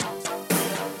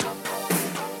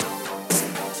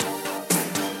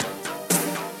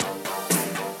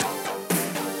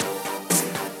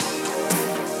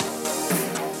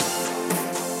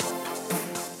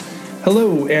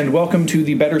Hello, and welcome to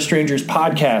the Better Strangers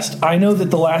podcast. I know that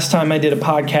the last time I did a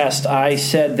podcast, I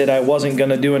said that I wasn't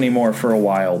going to do any more for a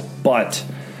while, but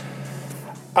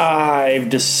I've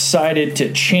decided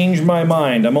to change my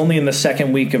mind. I'm only in the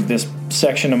second week of this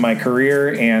section of my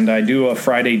career, and I do a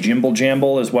Friday Jimble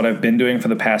Jamble is what I've been doing for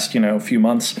the past, few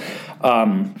months,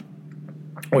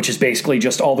 which is basically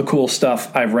just all the cool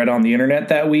stuff I've read on the internet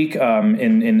that week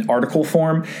in article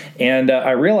form. And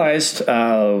I realized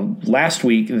last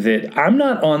week that I'm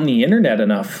not on the internet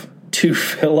enough to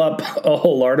fill up a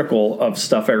whole article of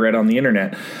stuff I read on the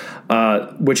internet,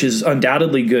 which is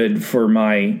undoubtedly good for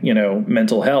my,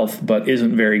 mental health, but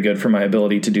isn't very good for my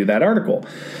ability to do that article.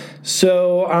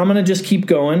 So I'm going to just keep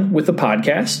going with the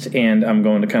podcast, and I'm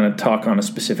going to kind of talk on a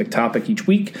specific topic each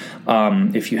week.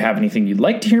 If you have anything you'd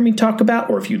like to hear me talk about,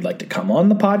 or if you'd like to come on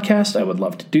the podcast, I would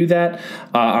love to do that.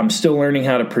 I'm still learning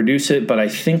how to produce it, but I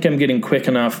think I'm getting quick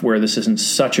enough where this isn't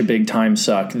such a big time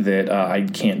suck that I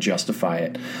can't justify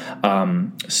it.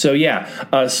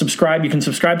 Subscribe. You can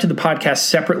subscribe to the podcast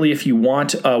separately if you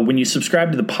want. When you subscribe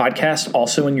to the podcast,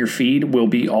 also in your feed will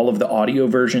be all of the audio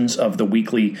versions of the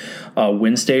weekly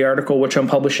Wednesday article, which I'm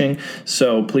publishing.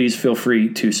 So please feel free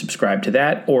to subscribe to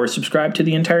that, or subscribe to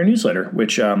the entire newsletter,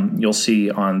 which you'll see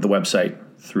on the website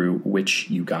through which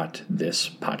you got this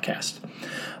podcast.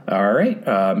 All right.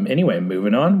 Anyway,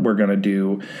 moving on. We're going to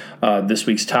do this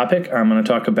week's topic. I'm going to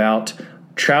talk about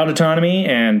child autonomy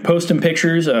and posting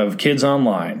pictures of kids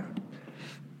online.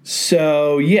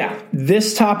 So,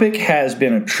 this topic has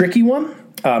been a tricky one.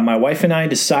 My wife and I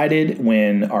decided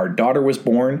when our daughter was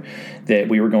born that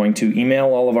we were going to email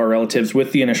all of our relatives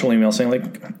with the initial email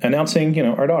saying, announcing,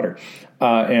 our daughter,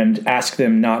 and ask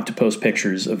them not to post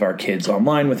pictures of our kids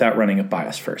online without running it by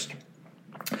us first.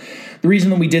 The reason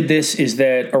that we did this is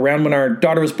that around when our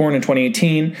daughter was born in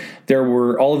 2018, there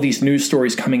were all of these news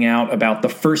stories coming out about the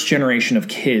first generation of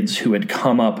kids who had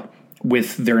come up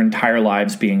with their entire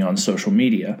lives being on social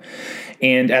media.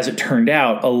 And as it turned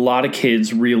out, a lot of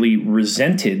kids really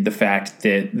resented the fact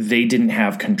that they didn't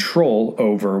have control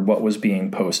over what was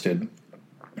being posted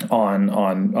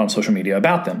on social media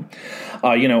about them.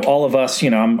 All of us,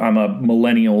 I'm a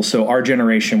millennial, so our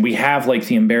generation, we have like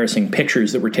the embarrassing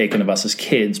pictures that were taken of us as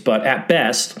kids, but at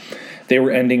best, they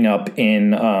were ending up in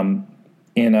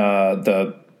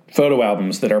the photo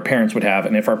albums that our parents would have.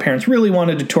 And if our parents really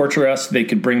wanted to torture us, they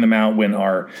could bring them out when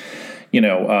our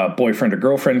boyfriend or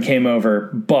girlfriend came over,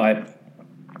 but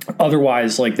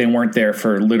otherwise, they weren't there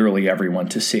for literally everyone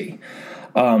to see.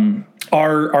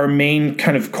 Our main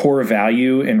kind of core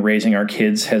value in raising our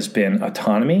kids has been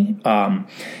autonomy,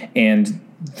 and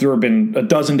there have been a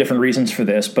dozen different reasons for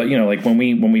this. But when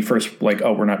we first we're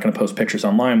not going to post pictures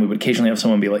online, we would occasionally have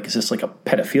someone be like, "Is this like a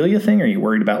pedophilia thing? Are you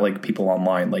worried about people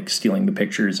online stealing the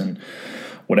pictures and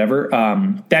whatever?"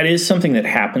 That is something that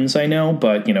happens, I know,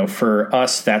 but, for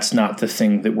us, that's not the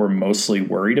thing that we're mostly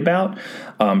worried about.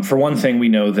 For one thing, we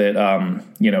know that,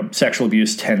 sexual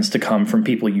abuse tends to come from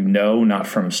people not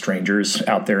from strangers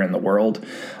out there in the world.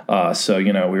 So,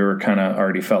 we were kind of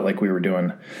already felt like we were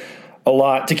doing a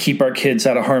lot to keep our kids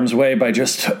out of harm's way by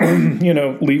just,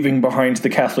 leaving behind the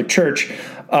Catholic Church.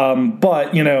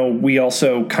 But, we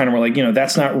also kind of were like,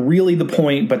 that's not really the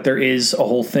point, but there is a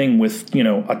whole thing with,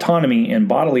 autonomy and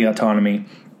bodily autonomy,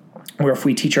 where if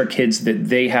we teach our kids that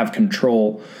they have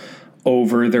control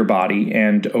over their body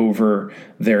and over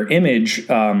their image,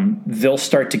 they'll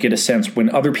start to get a sense when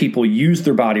other people use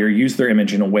their body or use their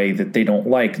image in a way that they don't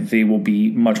like, they will be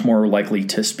much more likely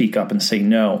to speak up and say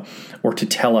no, or to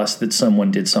tell us that someone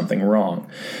did something wrong,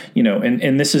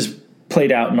 and this is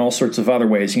played out in all sorts of other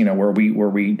ways, where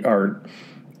we are,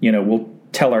 we'll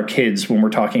tell our kids when we're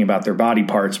talking about their body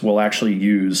parts, we'll actually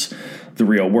use the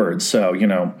real words. So,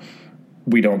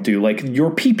 we don't do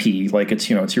your pee-pee,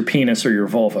 it's your penis or your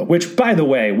vulva, which, by the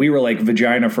way, we were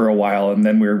vagina for a while. And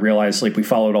then we realized we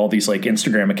followed all these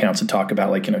Instagram accounts that talk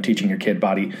about teaching your kid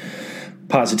body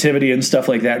positivity and stuff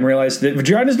like that, and realized that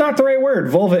vagina is not the right word.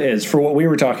 Vulva is for what we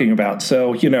were talking about.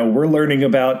 So, we're learning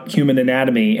about human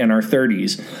anatomy in our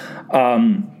 30s.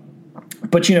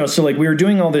 But, so we were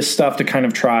doing all this stuff to kind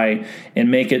of try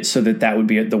and make it so that would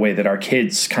be the way that our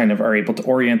kids kind of are able to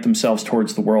orient themselves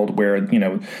towards the world where,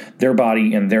 their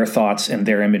body and their thoughts and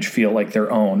their image feel like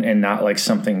their own and not like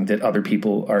something that other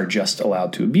people are just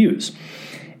allowed to abuse.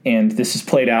 And this is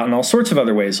played out in all sorts of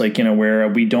other ways, where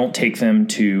we don't take them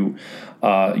to,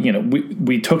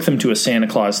 we took them to a Santa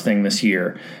Claus thing this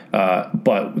year,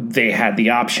 but they had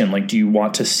the option, do you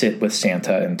want to sit with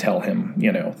Santa and tell him,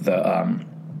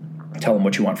 tell him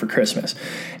what you want for Christmas?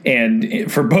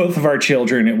 And for both of our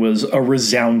children, it was a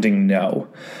resounding no.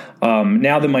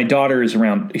 Now that my daughter is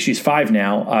around, she's 5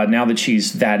 now. Now that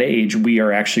she's that age, we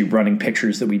are actually running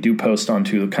pictures that we do post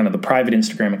onto kind of the private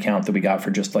Instagram account that we got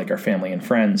for just like our family and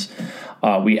friends.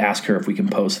 We ask her if we can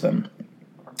post them.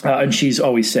 And she's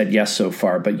always said yes so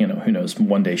far, but who knows?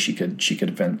 One day she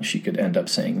could end up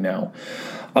saying no.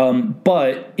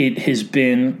 But it has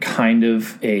been kind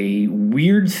of a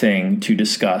weird thing to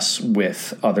discuss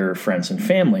with other friends and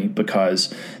family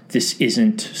because this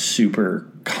isn't super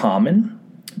common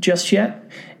just yet.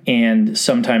 And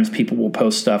sometimes people will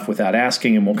post stuff without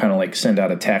asking, and we'll kind of like send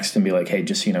out a text and be like, hey,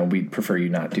 just, we'd prefer you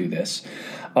not do this.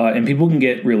 And people can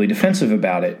get really defensive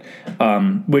about it,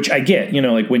 which I get,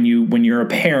 like when you're a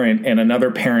parent and another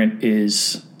parent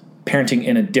is parenting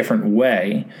in a different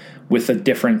way with a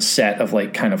different set of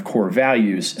like kind of core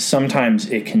values, sometimes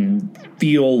it can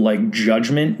feel like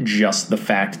judgment, just the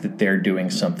fact that they're doing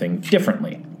something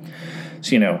differently.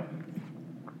 So,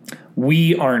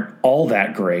 we aren't all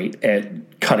that great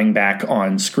at cutting back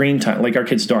on screen time. Like our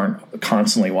kids aren't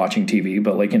constantly watching TV,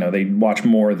 but like, they watch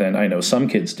more than I know some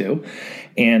kids do.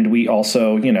 And we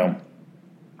also,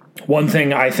 one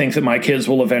thing I think that my kids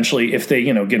will eventually, if they,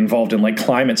 get involved in like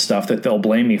climate stuff, that they'll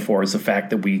blame me for is the fact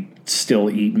that we still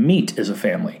eat meat as a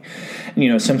family.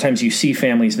 And, sometimes you see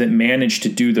families that manage to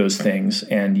do those things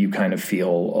and you kind of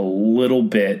feel a little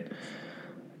bit,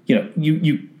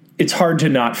 it's hard to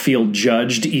not feel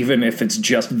judged, even if it's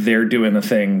just they're doing a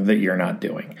thing that you're not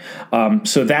doing.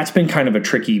 So that's been kind of a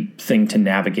tricky thing to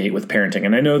navigate with parenting.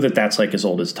 And I know that that's like as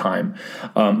old as time.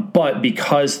 But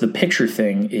because the picture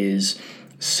thing is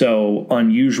so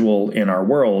unusual in our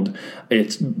world,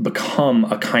 it's become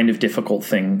a kind of difficult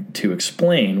thing to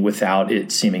explain without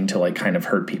it seeming to like kind of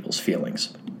hurt people's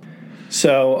feelings.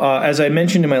 So as I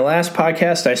mentioned in my last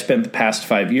podcast, I spent the past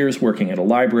 5 years working at a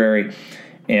library.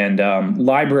 And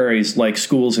libraries, like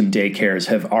schools and daycares,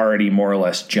 have already more or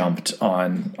less jumped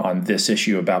on this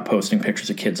issue about posting pictures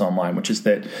of kids online, which is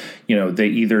that, they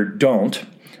either don't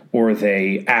or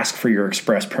they ask for your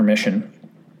express permission,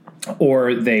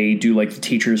 or they do like the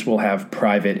teachers will have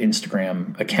private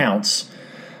Instagram accounts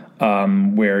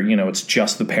where, it's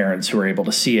just the parents who are able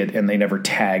to see it and they never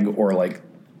tag or like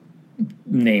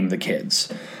name the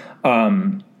kids.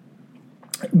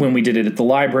 When we did it at the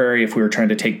library, if we were trying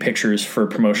to take pictures for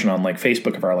promotion on like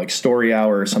Facebook of our like story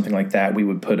hour or something like that, we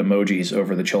would put emojis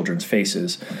over the children's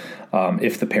faces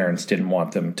if the parents didn't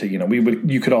want them to.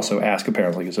 You could also ask a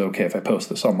parent, like, is it okay if I post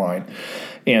this online?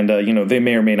 And they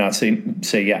may or may not say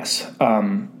yes.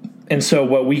 And so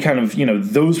what we kind of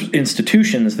those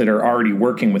institutions that are already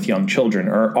working with young children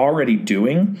are already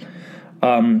doing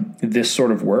this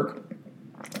sort of work.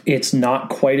 It's not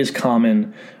quite as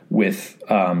common with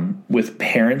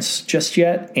parents just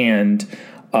yet. And,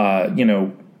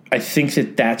 I think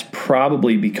that that's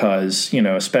probably because,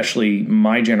 especially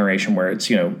my generation where it's,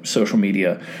 social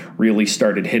media really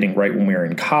started hitting right when we were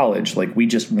in college. Like we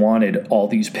just wanted all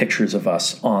these pictures of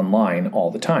us online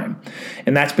all the time.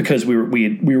 And that's because we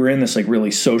were in this like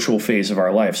really social phase of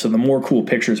our life. So the more cool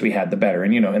pictures we had, the better.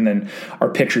 And, and then our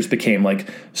pictures became like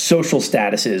social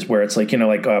statuses where it's like,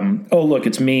 oh, look,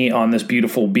 it's me on this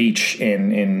beautiful beach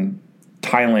in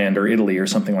Thailand or Italy or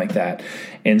something like that.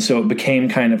 And so it became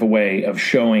kind of a way of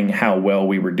showing how well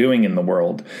we were doing in the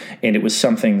world. And it was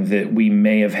something that we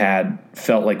may have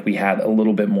felt like we had a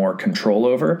little bit more control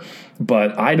over.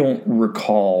 But I don't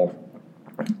recall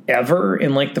ever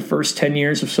in like the first 10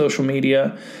 years of social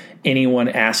media anyone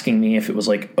asking me if it was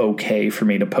like okay for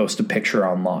me to post a picture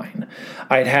online.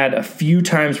 I'd had a few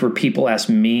times where people asked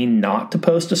me not to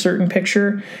post a certain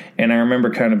picture, and I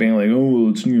remember kind of being like, oh,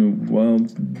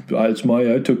 it's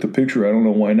I took the picture, I don't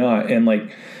know why not. And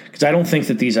like, because I don't think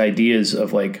that these ideas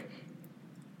of like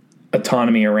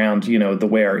autonomy around the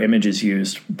way our image is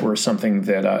used were something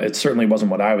that it certainly wasn't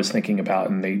what I was thinking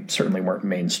about, and they certainly weren't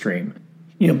mainstream.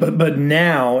 But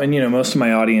now, and most of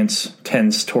my audience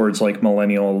tends towards like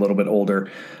millennial, a little bit older.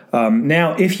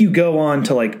 Now, if you go on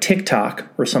to like TikTok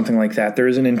or something like that, there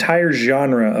is an entire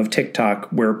genre of TikTok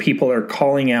where people are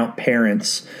calling out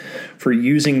parents for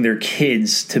using their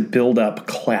kids to build up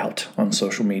clout on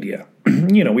social media.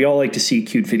 We all like to see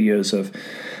cute videos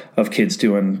of kids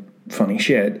doing funny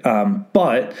shit,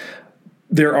 but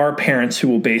there are parents who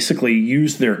will basically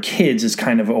use their kids as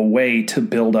kind of a way to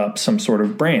build up some sort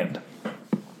of brand.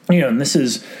 And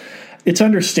it's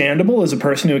understandable as a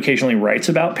person who occasionally writes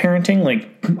about parenting.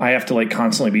 Like I have to like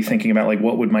constantly be thinking about like,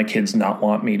 what would my kids not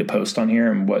want me to post on here,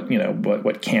 and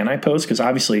what can I post? Because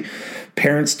obviously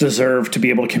parents deserve to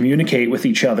be able to communicate with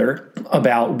each other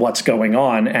about what's going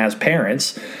on as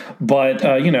parents. But,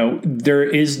 there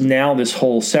is now this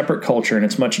whole separate culture, and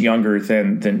it's much younger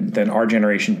than our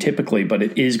generation typically, but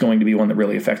it is going to be one that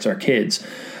really affects our kids,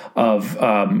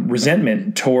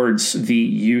 resentment towards the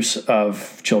use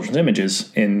of children's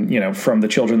images from the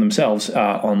children themselves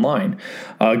online.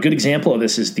 A good example of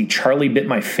this is the Charlie Bit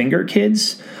My Finger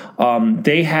kids.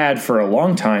 They had for a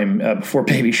long time, before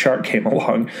Baby Shark came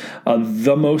along,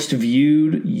 the most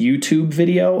viewed YouTube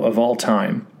video of all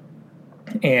time.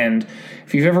 And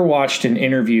if you've ever watched an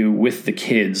interview with the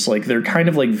kids, like they're kind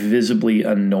of like visibly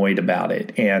annoyed about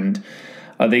it. And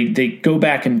they go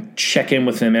back and check in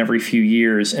with them every few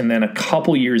years. And then a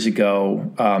couple years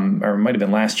ago, or it might have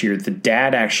been last year, the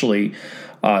dad actually,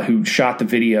 who shot the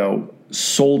video,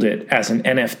 sold it as an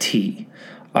NFT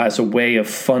as a way of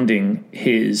funding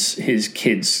his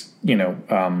kids,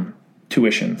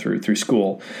 tuition through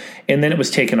school. And then it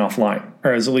was taken offline,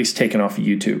 or was at least taken off of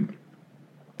YouTube.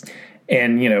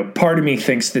 And, part of me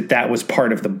thinks that was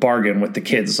part of the bargain with the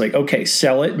kids. It's like, okay,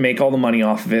 sell it, make all the money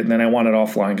off of it, and then I want it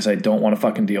offline because I don't want to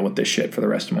fucking deal with this shit for the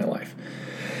rest of my life.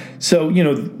 So,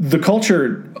 the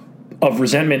culture of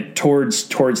resentment towards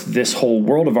this whole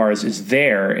world of ours is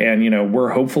there. And,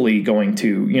 we're hopefully going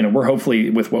to,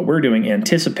 with what we're doing,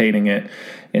 anticipating it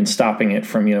and stopping it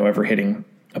from, ever hitting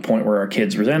a point where our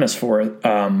kids resent us for it.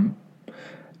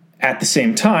 At the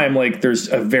same time, like there's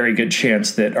a very good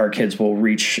chance that our kids will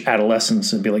reach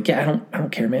adolescence and be like, yeah, I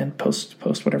don't care, man. Post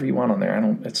whatever you want on there.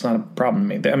 It's not a problem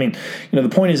to me. I mean, the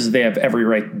point is they have every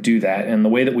right to do that. And the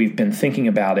way that we've been thinking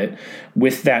about it,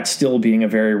 with that still being a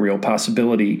very real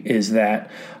possibility, is that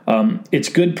it's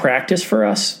good practice for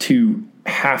us to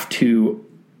have to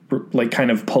like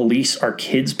kind of police our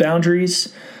kids'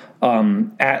 boundaries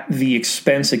at the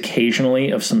expense occasionally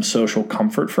of some social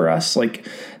comfort for us. Like,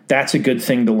 that's a good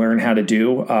thing to learn how to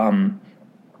do.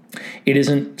 It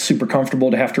isn't super comfortable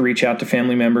to have to reach out to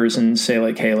family members and say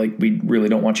like, hey, like we really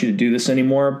don't want you to do this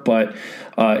anymore. But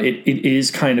it is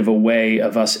kind of a way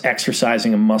of us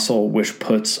exercising a muscle which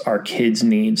puts our kids'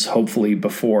 needs hopefully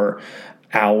before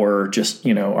our just,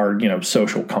 our,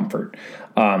 social comfort.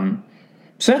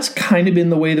 So that's kind of been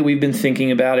the way that we've been thinking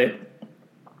about it.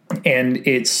 And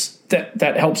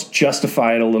that helps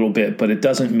justify it a little bit, but it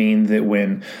doesn't mean that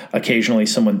when occasionally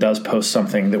someone does post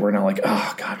something that we're not like,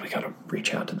 oh God, we got to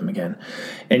reach out to them again.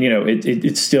 And,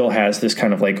 it still has this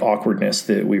kind of like awkwardness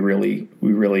that we really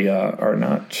are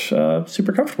not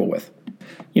super comfortable with.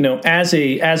 As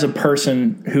a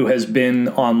person who has been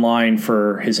online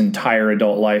for his entire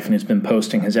adult life and has been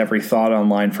posting his every thought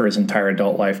online for his entire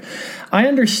adult life, I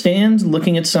understand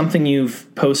looking at something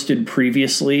you've posted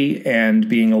previously and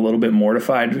being a little bit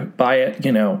mortified by it.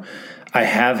 I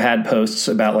have had posts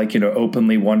about like,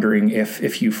 openly wondering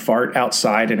if you fart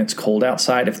outside and it's cold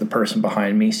outside, if the person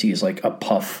behind me sees like a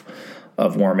puff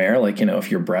of warm air, like,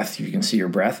 if you can see your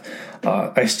breath.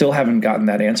 I still haven't gotten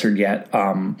that answered yet.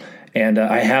 And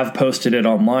I have posted it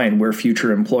online where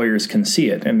future employers can see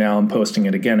it. And now I'm posting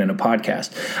it again in a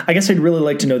podcast. I guess I'd really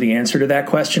like to know the answer to that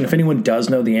question. If anyone does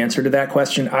know the answer to that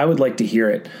question, I would like to hear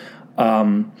it.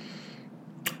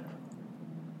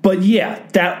 But yeah,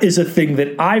 that is a thing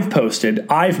that I've posted.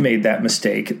 I've made that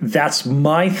mistake. That's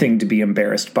my thing to be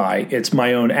embarrassed by. It's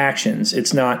my own actions.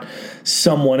 It's not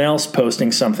someone else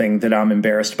posting something that I'm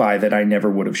embarrassed by that I never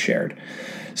would have shared.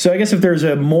 So I guess if there's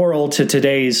a moral to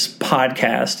today's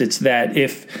podcast, it's that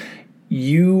if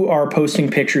you are posting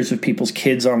pictures of people's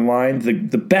kids online,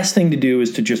 the best thing to do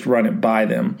is to just run it by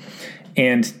them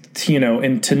and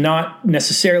to not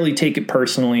necessarily take it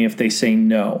personally if they say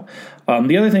no.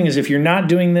 The other thing is, if you're not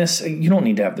doing this, you don't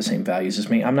need to have the same values as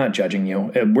me. I'm not judging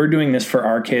you. We're doing this for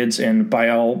our kids, and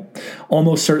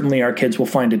almost certainly our kids will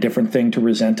find a different thing to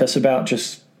resent us about,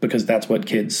 just because that's what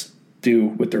kids do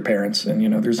with their parents. And,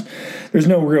 there's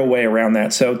no real way around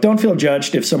that. So don't feel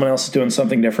judged if someone else is doing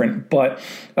something different. But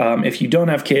if you don't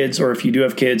have kids, or if you do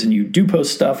have kids and you do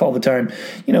post stuff all the time,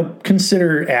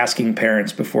 consider asking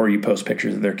parents before you post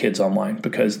pictures of their kids online,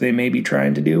 because they may be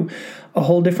trying to do a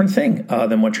whole different thing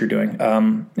than what you're doing.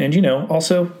 And,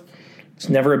 also, it's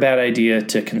never a bad idea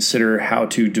to consider how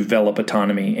to develop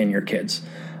autonomy in your kids.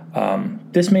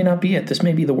 This may not be it. This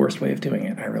may be the worst way of doing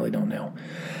it. I really don't know.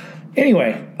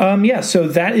 Anyway, so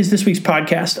that is this week's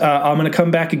podcast. I'm going to come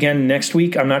back again next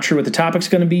week. I'm not sure what the topic's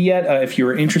going to be yet. If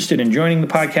you're interested in joining the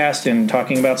podcast and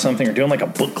talking about something, or doing like a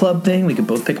book club thing, we could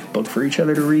both pick a book for each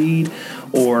other to read.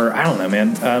 Or, I don't know,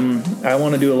 man. I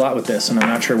want to do a lot with this, and I'm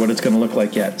not sure what it's going to look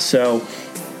like yet. So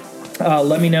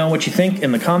let me know what you think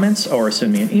in the comments, or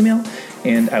send me an email,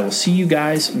 and I will see you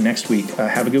guys next week.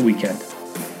 Have a good weekend.